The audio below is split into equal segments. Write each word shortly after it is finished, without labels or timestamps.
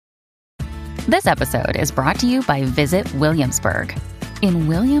This episode is brought to you by Visit Williamsburg. In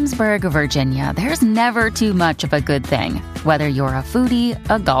Williamsburg, Virginia, there's never too much of a good thing. Whether you're a foodie,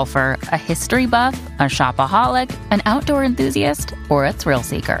 a golfer, a history buff, a shopaholic, an outdoor enthusiast, or a thrill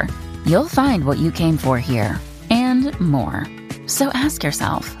seeker, you'll find what you came for here and more. So ask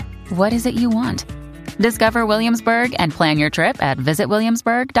yourself, what is it you want? Discover Williamsburg and plan your trip at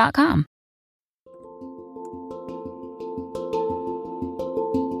visitwilliamsburg.com.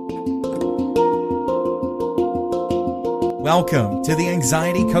 Welcome to the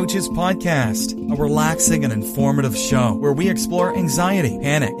Anxiety Coaches Podcast, a relaxing and informative show where we explore anxiety,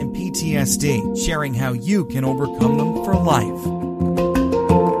 panic, and PTSD, sharing how you can overcome them for life.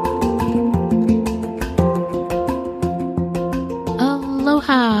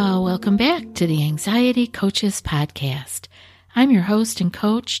 Aloha! Welcome back to the Anxiety Coaches Podcast. I'm your host and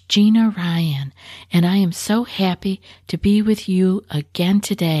coach, Gina Ryan, and I am so happy to be with you again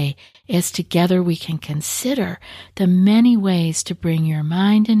today as together we can consider the many ways to bring your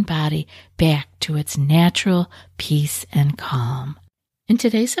mind and body back to its natural peace and calm. In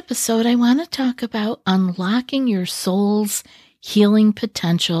today's episode, I want to talk about unlocking your soul's healing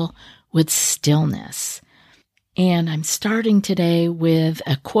potential with stillness. And I'm starting today with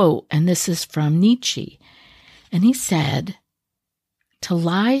a quote, and this is from Nietzsche. And he said, "To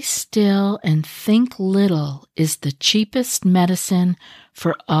lie still and think little is the cheapest medicine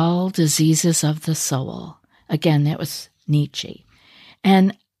for all diseases of the soul." Again, that was Nietzsche.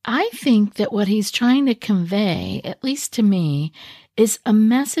 And I think that what he's trying to convey, at least to me, is a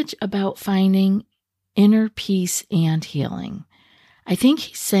message about finding inner peace and healing. I think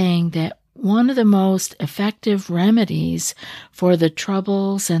he's saying that one of the most effective remedies for the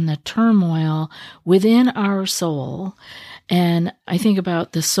troubles and the turmoil within our soul, and I think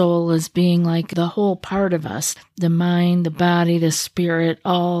about the soul as being like the whole part of us, the mind, the body, the spirit,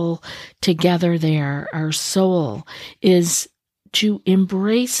 all together there. Our soul is to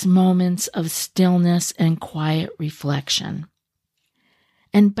embrace moments of stillness and quiet reflection.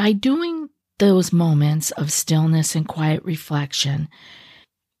 And by doing those moments of stillness and quiet reflection,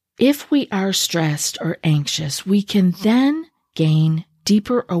 if we are stressed or anxious, we can then gain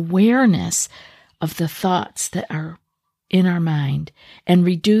deeper awareness of the thoughts that are in our mind and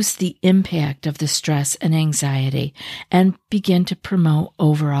reduce the impact of the stress and anxiety and begin to promote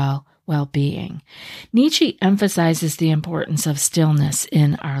overall well-being. Nietzsche emphasizes the importance of stillness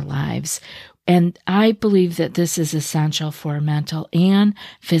in our lives, and I believe that this is essential for mental and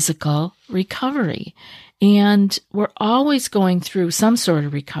physical recovery. And we're always going through some sort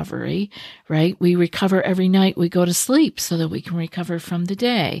of recovery, right? We recover every night we go to sleep so that we can recover from the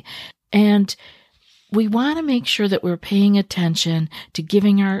day. And we want to make sure that we're paying attention to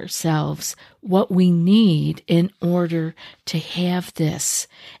giving ourselves what we need in order to have this.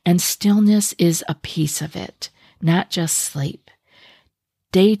 And stillness is a piece of it, not just sleep.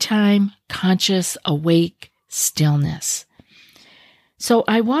 Daytime, conscious, awake stillness. So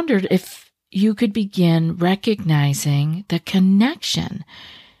I wondered if you could begin recognizing the connection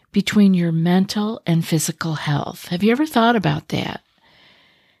between your mental and physical health. Have you ever thought about that?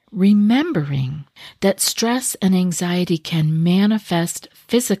 Remembering that stress and anxiety can manifest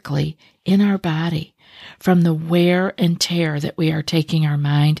physically in our body from the wear and tear that we are taking our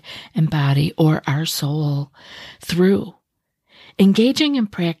mind and body or our soul through. Engaging in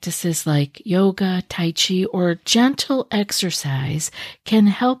practices like yoga, tai chi, or gentle exercise can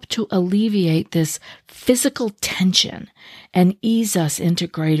help to alleviate this physical tension and ease us into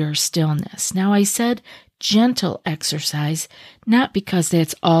greater stillness. Now, I said gentle exercise, not because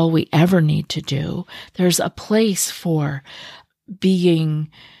that's all we ever need to do. There's a place for being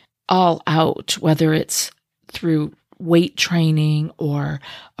all out, whether it's through weight training or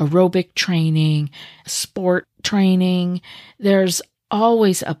aerobic training, sport training. There's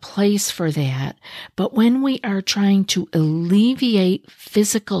always a place for that. But when we are trying to alleviate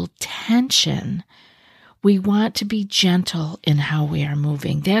physical tension, we want to be gentle in how we are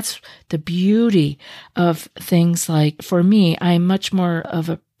moving. That's the beauty of things like, for me, I'm much more of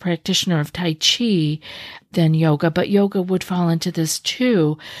a practitioner of Tai Chi than yoga, but yoga would fall into this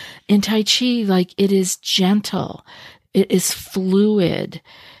too. In Tai Chi, like, it is gentle. It is fluid.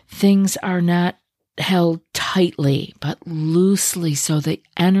 Things are not held tightly, but loosely so the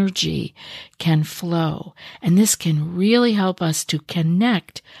energy can flow. And this can really help us to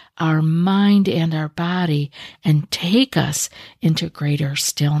connect our mind and our body and take us into greater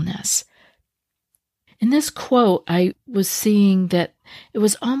stillness. In this quote, I was seeing that it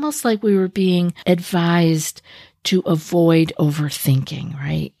was almost like we were being advised to avoid overthinking,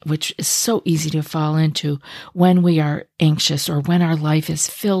 right? Which is so easy to fall into when we are anxious or when our life is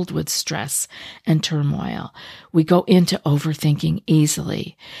filled with stress and turmoil. We go into overthinking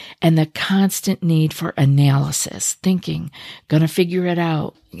easily, and the constant need for analysis, thinking, gonna figure it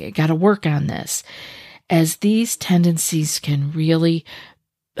out, gotta work on this, as these tendencies can really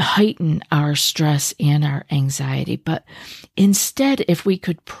heighten our stress and our anxiety. But instead, if we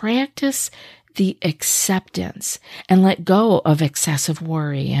could practice the acceptance and let go of excessive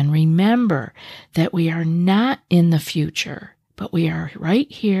worry and remember that we are not in the future, but we are right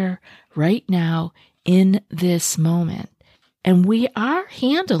here, right now, in this moment. And we are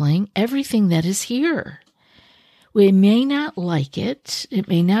handling everything that is here. We may not like it. It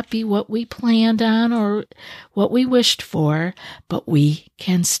may not be what we planned on or what we wished for, but we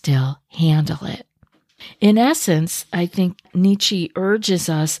can still handle it. In essence, I think Nietzsche urges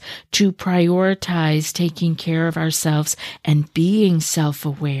us to prioritize taking care of ourselves and being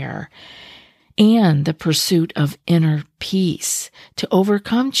self-aware and the pursuit of inner peace to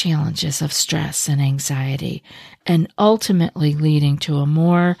overcome challenges of stress and anxiety and ultimately leading to a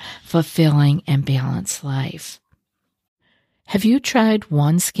more fulfilling and balanced life. Have you tried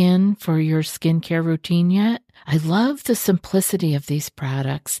OneSkin for your skincare routine yet? I love the simplicity of these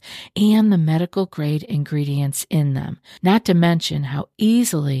products and the medical grade ingredients in them, not to mention how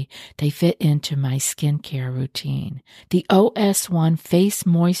easily they fit into my skincare routine. The OS1 Face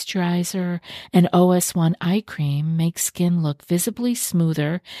Moisturizer and OS1 Eye Cream make skin look visibly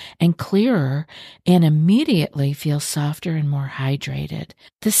smoother and clearer and immediately feel softer and more hydrated.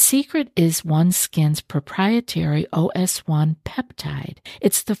 The secret is OneSkin's proprietary OS1 peptide.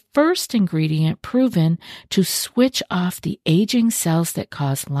 It's the first ingredient proven to switch off the aging cells that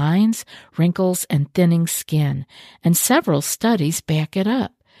cause lines, wrinkles, and thinning skin, and several studies back it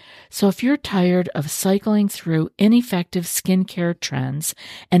up. So if you're tired of cycling through ineffective skincare trends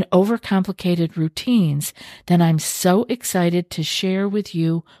and overcomplicated routines, then I'm so excited to share with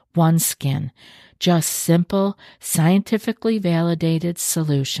you OneSkin, just simple, scientifically validated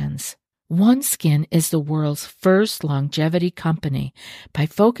solutions. OneSkin is the world's first longevity company. By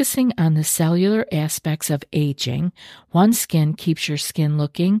focusing on the cellular aspects of aging, OneSkin keeps your skin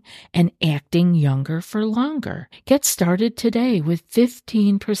looking and acting younger for longer. Get started today with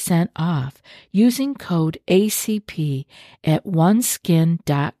 15% off using code ACP at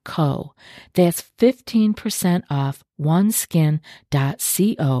oneskin.co. That's 15% off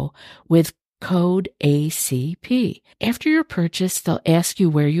oneskin.co with code ACP. After your purchase, they'll ask you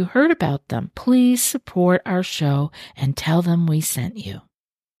where you heard about them. Please support our show and tell them we sent you.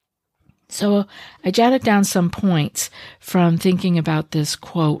 So I jotted down some points from thinking about this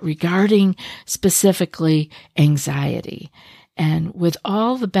quote regarding specifically anxiety. And with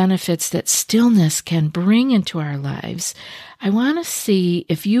all the benefits that stillness can bring into our lives, I want to see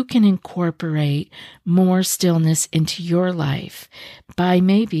if you can incorporate more stillness into your life by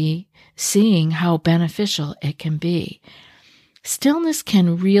maybe seeing how beneficial it can be. Stillness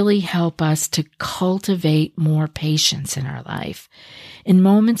can really help us to cultivate more patience in our life. In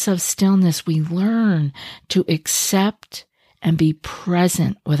moments of stillness, we learn to accept and be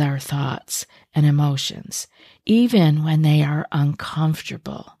present with our thoughts and emotions, even when they are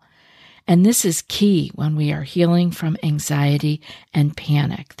uncomfortable. And this is key when we are healing from anxiety and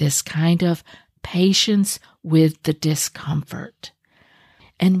panic, this kind of patience with the discomfort.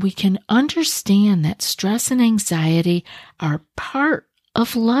 And we can understand that stress and anxiety are part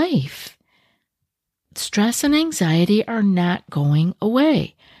of life. Stress and anxiety are not going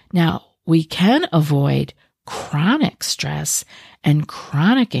away. Now, we can avoid chronic stress and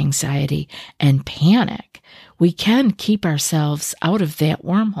chronic anxiety and panic. We can keep ourselves out of that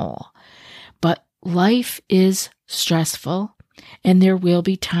wormhole. But life is stressful, and there will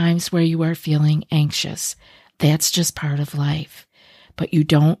be times where you are feeling anxious. That's just part of life. But you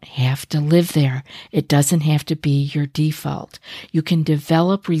don't have to live there. It doesn't have to be your default. You can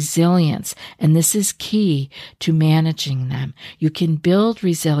develop resilience, and this is key to managing them. You can build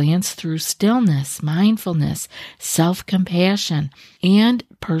resilience through stillness, mindfulness, self-compassion, and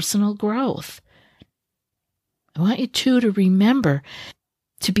personal growth. I want you to remember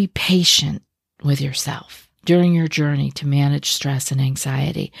to be patient with yourself during your journey to manage stress and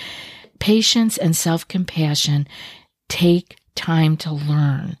anxiety. Patience and self-compassion take time to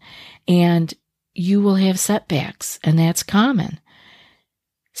learn, and you will have setbacks, and that's common.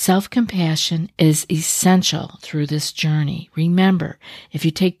 Self-compassion is essential through this journey. Remember, if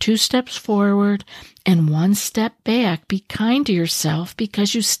you take 2 steps forward and 1 step back, be kind to yourself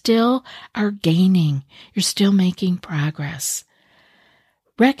because you still are gaining. You're still making progress.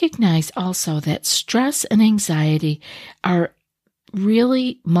 Recognize also that stress and anxiety are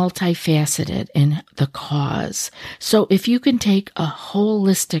really multifaceted in the cause. So if you can take a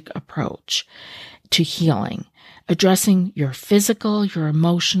holistic approach to healing, addressing your physical, your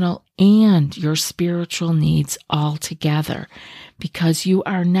emotional, and your spiritual needs all together, because you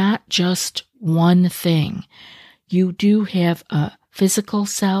are not just one thing. You do have a physical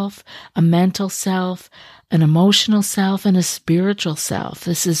self, a mental self, an emotional self, and a spiritual self.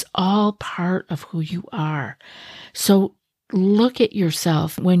 This is all part of who you are. So look at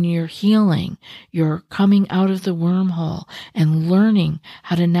yourself when you're healing, you're coming out of the wormhole and learning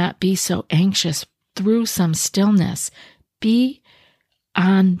how to not be so anxious through some stillness. Be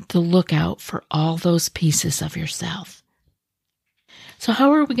on the lookout for all those pieces of yourself. So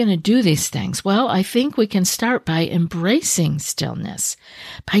how are we going to do these things? Well, I think we can start by embracing stillness,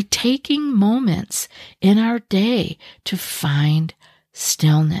 by taking moments in our day to find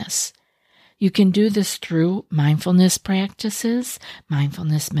stillness. You can do this through mindfulness practices,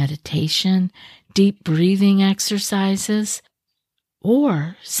 mindfulness meditation, deep breathing exercises,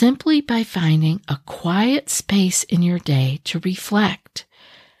 or simply by finding a quiet space in your day to reflect.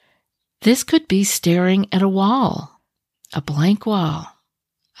 This could be staring at a wall, a blank wall.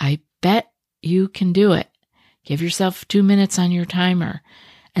 I bet you can do it. Give yourself 2 minutes on your timer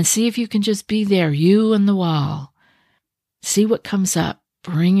and see if you can just be there, you and the wall. See what comes up.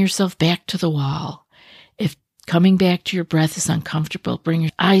 Bring yourself back to the wall. If coming back to your breath is uncomfortable, bring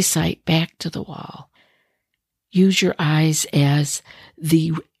your eyesight back to the wall. Use your eyes as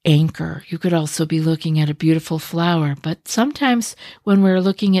the anchor. You could also be looking at a beautiful flower, but sometimes when we're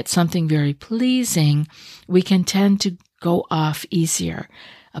looking at something very pleasing, we can tend to go off easier.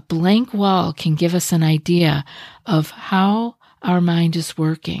 A blank wall can give us an idea of how our mind is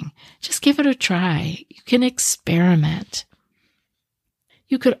working. Just give it a try. You can experiment.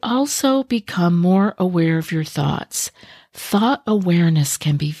 You could also become more aware of your thoughts. Thought awareness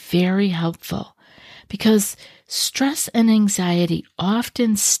can be very helpful because stress and anxiety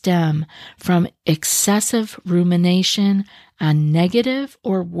often stem from excessive rumination on negative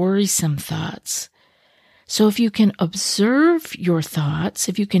or worrisome thoughts. So if you can observe your thoughts,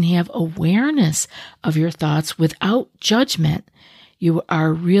 if you can have awareness of your thoughts without judgment, you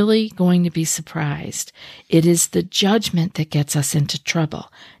are really going to be surprised. It is the judgment that gets us into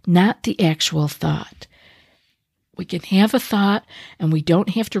trouble, not the actual thought. We can have a thought and we don't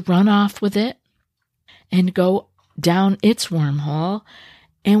have to run off with it and go down its wormhole,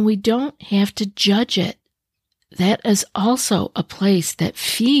 and we don't have to judge it. That is also a place that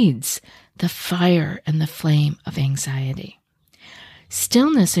feeds the fire and the flame of anxiety.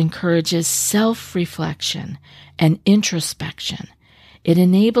 Stillness encourages self-reflection and introspection. It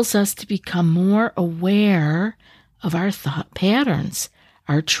enables us to become more aware of our thought patterns,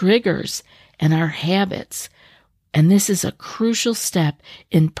 our triggers, and our habits. And this is a crucial step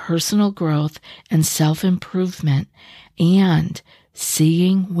in personal growth and self-improvement and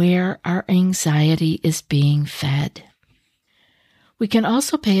seeing where our anxiety is being fed. We can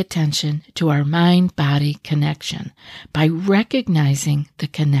also pay attention to our mind-body connection by recognizing the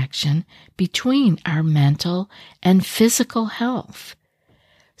connection between our mental and physical health.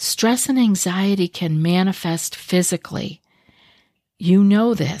 Stress and anxiety can manifest physically. You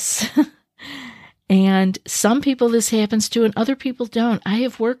know this. And some people this happens to and other people don't. I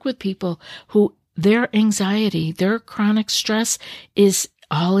have worked with people who their anxiety, their chronic stress is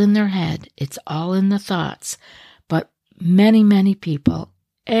all in their head. It's all in the thoughts. But many, many people,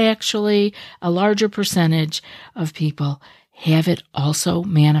 actually a larger percentage of people, have it also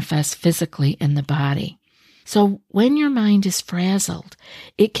manifest physically in the body. So when your mind is frazzled,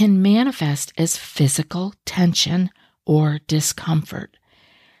 it can manifest as physical tension or discomfort.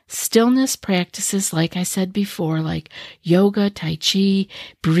 Stillness practices, like I said before, like yoga, tai chi,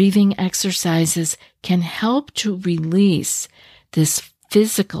 breathing exercises, can help to release this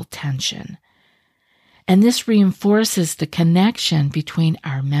physical tension. And this reinforces the connection between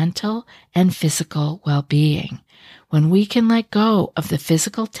our mental and physical well-being. When we can let go of the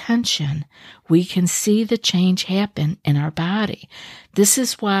physical tension, we can see the change happen in our body. This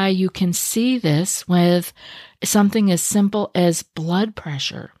is why you can see this with something as simple as blood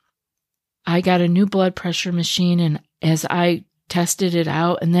pressure. I got a new blood pressure machine, and as I tested it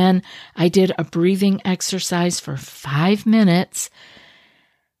out, and then I did a breathing exercise for 5 minutes.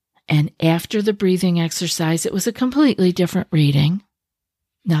 And after the breathing exercise, it was a completely different reading.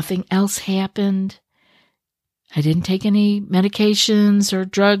 Nothing else happened. I didn't take any medications or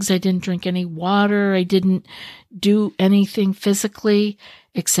drugs. I didn't drink any water. I didn't do anything physically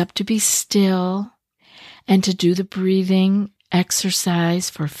except to be still and to do the breathing exercise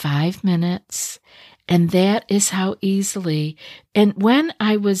for 5 minutes. And that is how easily, and when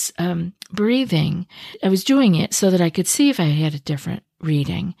I was breathing, I was doing it so that I could see if I had a different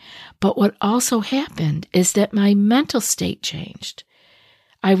reading. But what also happened is that my mental state changed.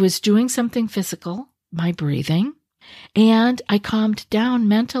 I was doing something physical, my breathing, and I calmed down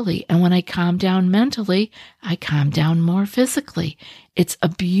mentally. And when I calmed down mentally, I calmed down more physically. It's a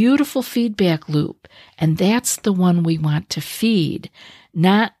beautiful feedback loop, and that's the one we want to feed,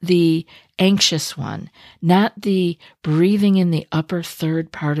 not the anxious one, not the breathing in the upper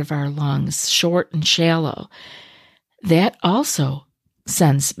third part of our lungs, short and shallow. That also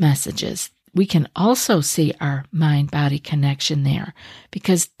sends messages. We can also see our mind-body connection there,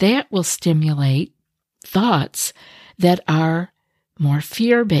 because that will stimulate thoughts that are more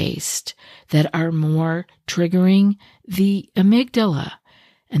fear-based, that are more triggering the amygdala.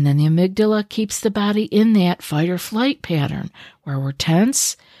 And then the amygdala keeps the body in that fight or flight pattern where we're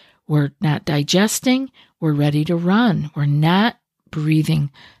tense, we're not digesting, we're ready to run, we're not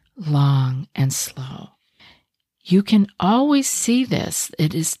breathing long and slow. You can always see this.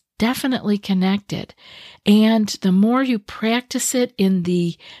 It is definitely connected. And the more you practice it in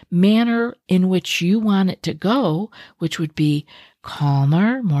the manner in which you want it to go, which would be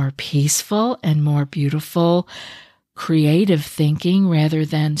calmer, more peaceful, and more beautiful, creative thinking rather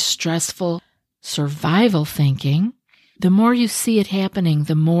than stressful survival thinking, the more you see it happening,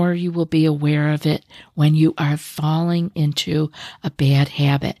 the more you will be aware of it when you are falling into a bad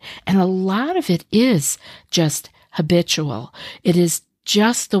habit. And a lot of it is just habitual. It is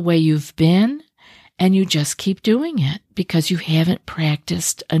just the way you've been, and you just keep doing it because you haven't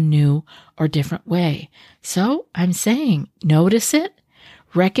practiced a new or different way. So I'm saying, notice it,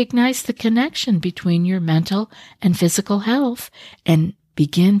 recognize the connection between your mental and physical health, and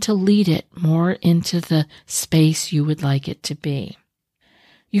begin to lead it more into the space you would like it to be.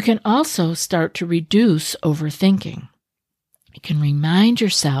 You can also start to reduce overthinking. You can remind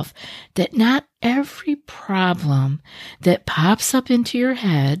yourself that not every problem that pops up into your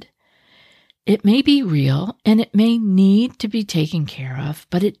head, it may be real and it may need to be taken care of,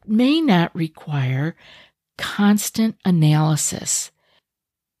 but it may not require constant analysis.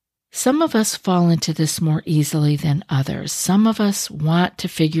 Some of us fall into this more easily than others. Some of us want to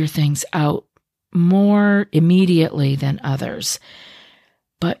figure things out more immediately than others.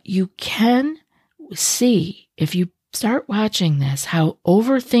 But you can see, if you start watching this, how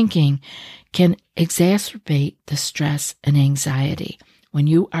overthinking can exacerbate the stress and anxiety. When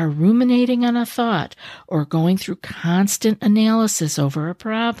you are ruminating on a thought or going through constant analysis over a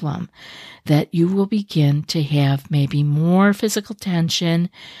problem, that you will begin to have maybe more physical tension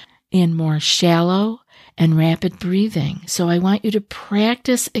and more shallow and rapid breathing. So I want you to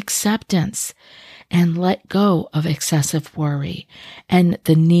practice acceptance and let go of excessive worry and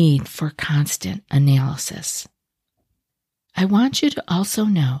the need for constant analysis. I want you to also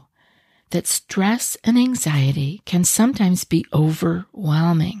know that stress and anxiety can sometimes be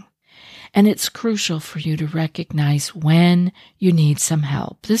overwhelming, and it's crucial for you to recognize when you need some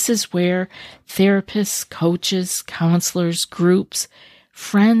help. This is where therapists, coaches, counselors, groups,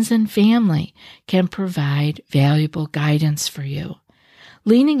 friends, and family can provide valuable guidance for you.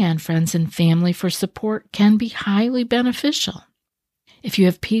 Leaning on friends and family for support can be highly beneficial. If you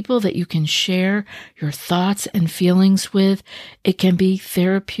have people that you can share your thoughts and feelings with, it can be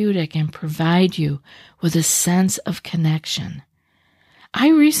therapeutic and provide you with a sense of connection. I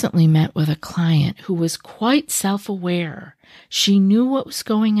recently met with a client who was quite self-aware. She knew what was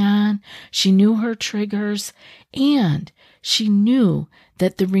going on, she knew her triggers, and she knew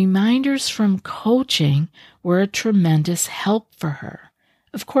that the reminders from coaching were a tremendous help for her.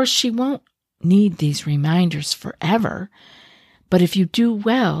 Of course, she won't need these reminders forever, but if you do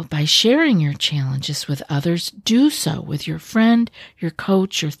well by sharing your challenges with others, do so with your friend, your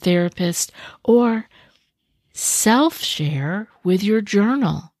coach, your therapist, or self-share with your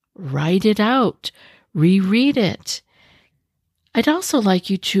journal. Write it out. Reread it. I'd also like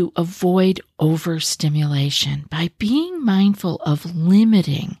you to avoid overstimulation by being mindful of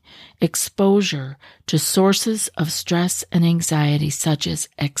limiting exposure to sources of stress and anxiety, such as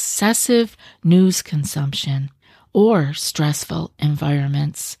excessive news consumption or stressful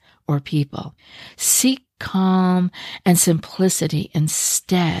environments or people. Seek calm and simplicity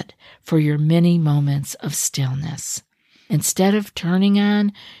instead for your many moments of stillness. Instead of turning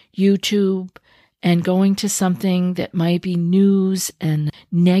on YouTube and going to something that might be news and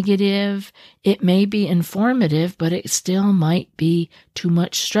negative, it may be informative, but it still might be too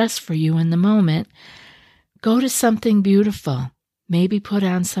much stress for you in the moment. Go to something beautiful. maybe put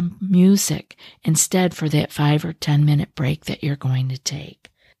on some music instead for that 5 or 10 minute break that you're going to take.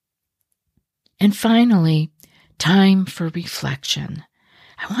 And finally, time for reflection.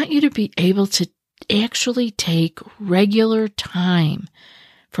 I want you to be able to actually take regular time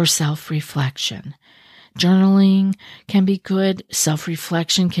for self-reflection. Journaling can be good.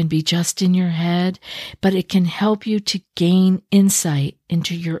 Self-reflection can be just in your head, but it can help you to gain insight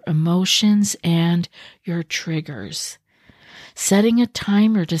into your emotions and your triggers. Setting a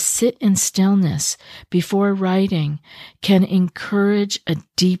timer to sit in stillness before writing can encourage a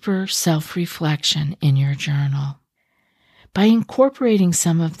deeper self-reflection in your journal. By incorporating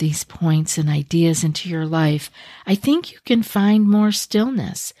some of these points and ideas into your life, I think you can find more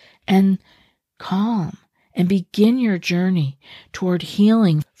stillness and calm and begin your journey toward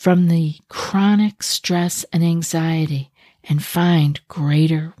healing from the chronic stress and anxiety and find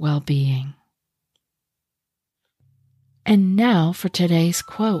greater well-being. And now for today's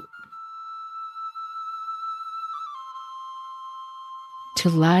quote. To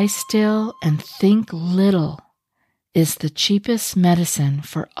lie still and think little is the cheapest medicine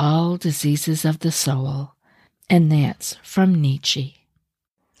for all diseases of the soul. And that's from Nietzsche.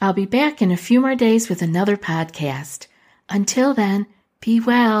 I'll be back in a few more days with another podcast. Until then, be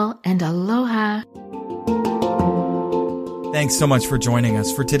well and aloha. Thanks so much for joining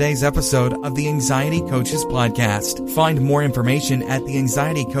us for today's episode of the Anxiety Coaches Podcast. Find more information at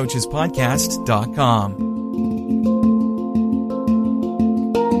theanxietycoachespodcast.com.